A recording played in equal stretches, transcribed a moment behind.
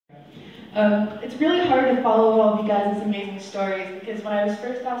It's really hard to follow all of you guys' amazing stories because when I was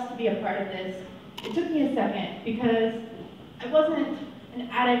first asked to be a part of this, it took me a second because I wasn't an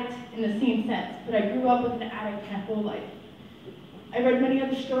addict in the same sense, but I grew up with an addict my whole life. I read many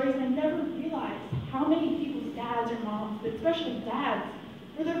other stories and I never realized how many people's dads or moms, but especially dads,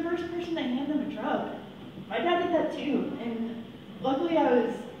 were the first person to hand them a drug. My dad did that too, and luckily I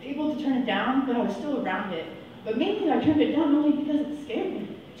was able to turn it down, but I was still around it. But mainly I turned it down only because it scared me.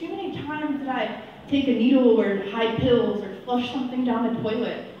 Too many times did I take a needle or hide pills or flush something down the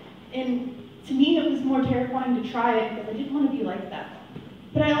toilet. And to me it was more terrifying to try it because I didn't want to be like that.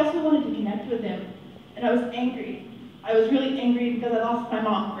 But I also wanted to connect with him, and I was angry. I was really angry because I lost my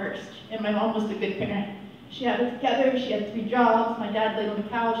mom first, and my mom was a good parent. She had it together, she had 3 jobs, my dad laid on the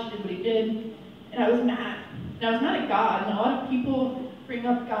couch, she did what he did, and I was mad. And I was mad at God, and a lot of people bring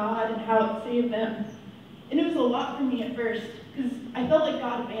up God and how it saved them. And it was a lot for me at first, because I felt like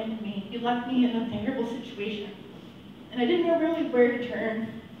God abandoned me. He left me in a terrible situation. And I didn't know really where to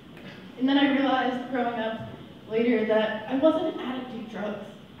turn. And then I realized growing up later that I wasn't an addict to drugs.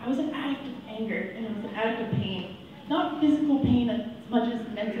 I was an addict of anger, and I was an addict of pain. Not physical pain as much as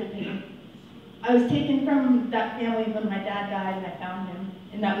mental pain. I was taken from that family when my dad died and I found him,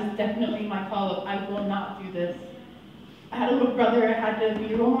 and that was definitely my call of, I will not do this. I had a little brother I had to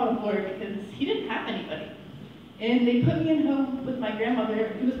be a role model for because he didn't have anybody. And they put me in home with my grandmother,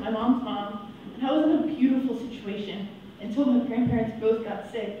 who was my mom's mom, and I was in a beautiful situation until my grandparents both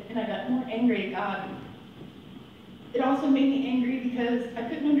got sick, and I got more angry at God. It also made me angry because I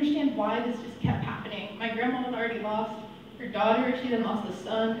couldn't understand why this just kept happening. My grandma had already lost her daughter, she then lost a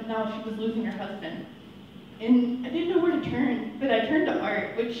son, and now she was losing her husband. And I didn't know where to turn, but I turned to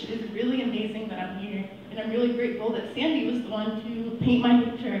art, which is really amazing that I'm here. And I'm really grateful that Sandy was the one to paint my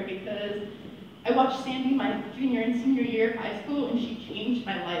picture because I watched Sandy my junior and senior year of high school, and she changed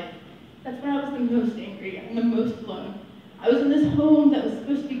my life. That's when I was the most angry and the most alone. I was in this home that was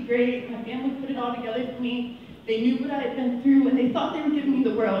supposed to be great. My family put it all together for me. They knew what I had been through, and they thought they were giving me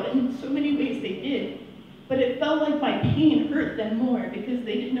the world, and in so many ways they did. But it felt like my pain hurt them more because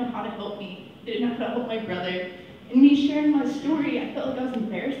they didn't know how to help me. They didn't know how to help my brother. And me sharing my story, I felt like I was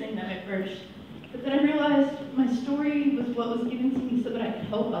embarrassing them at first. But then I realized my story was what was given to me so that I could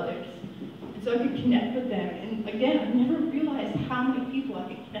help others. And so I could connect with them. And again, I never realized how many people I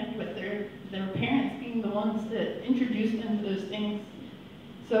could connect with, their parents being the ones that introduced them to those things.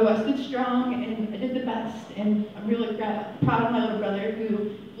 So I stood strong and I did the best, and I'm really proud of my little brother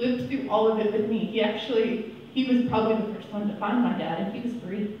who lived through all of it with me. He was probably the first one to find my dad, and he was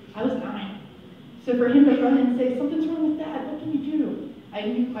 3. I was 9. So for him to run and say, something's wrong with Dad, what can you do? I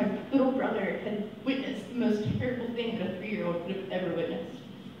knew my little brother had witnessed the most terrible thing that a 3-year-old could have ever witnessed.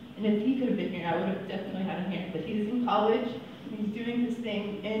 And if he could have been here, I would have definitely had him here. But he's in college, and he's doing his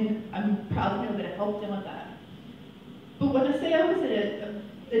thing, and I'm proud to know that I helped him with that. But when I say I was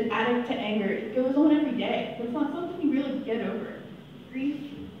an addict to anger, it goes on every day. It's not something you really get over. Grief,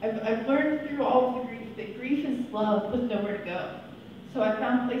 I've learned through all of the grief that grief is love with nowhere to go. So I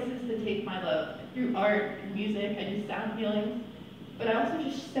found places to take my love. Through art, through music, I do sound healings. But I also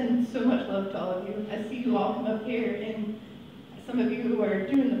just send so much love to all of you. I see you all come up here, and some of you who are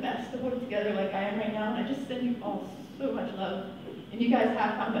doing the best to hold it together like I am right now, and I just send you all so much love. And you guys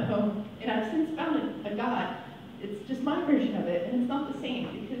have found a home, and I've since found a God. It's just my version of it, and it's not the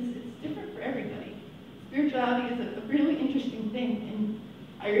same because it's different for everybody. Spirituality is a really interesting thing, and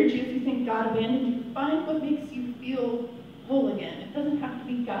I urge you, if you think God abandoned you, find what makes you feel whole again. It doesn't have to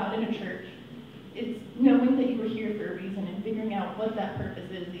be God in a church. It's knowing that you were here for a reason and figuring out what that purpose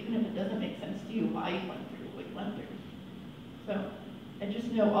is, even if it doesn't make sense to you, why you went through what you went through. So I just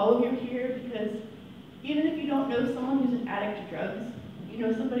know all of you are here because even if you don't know someone who's an addict to drugs, you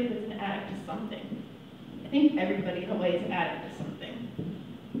know somebody that's an addict to something. I think everybody in a way is an addict to something.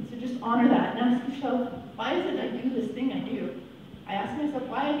 So just honor that and ask yourself, why is it I do this thing I do? I ask myself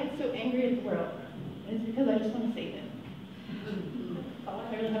why I get so angry at the world. And it's because I just want to save it. That's all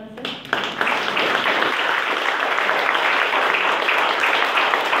I really have to say.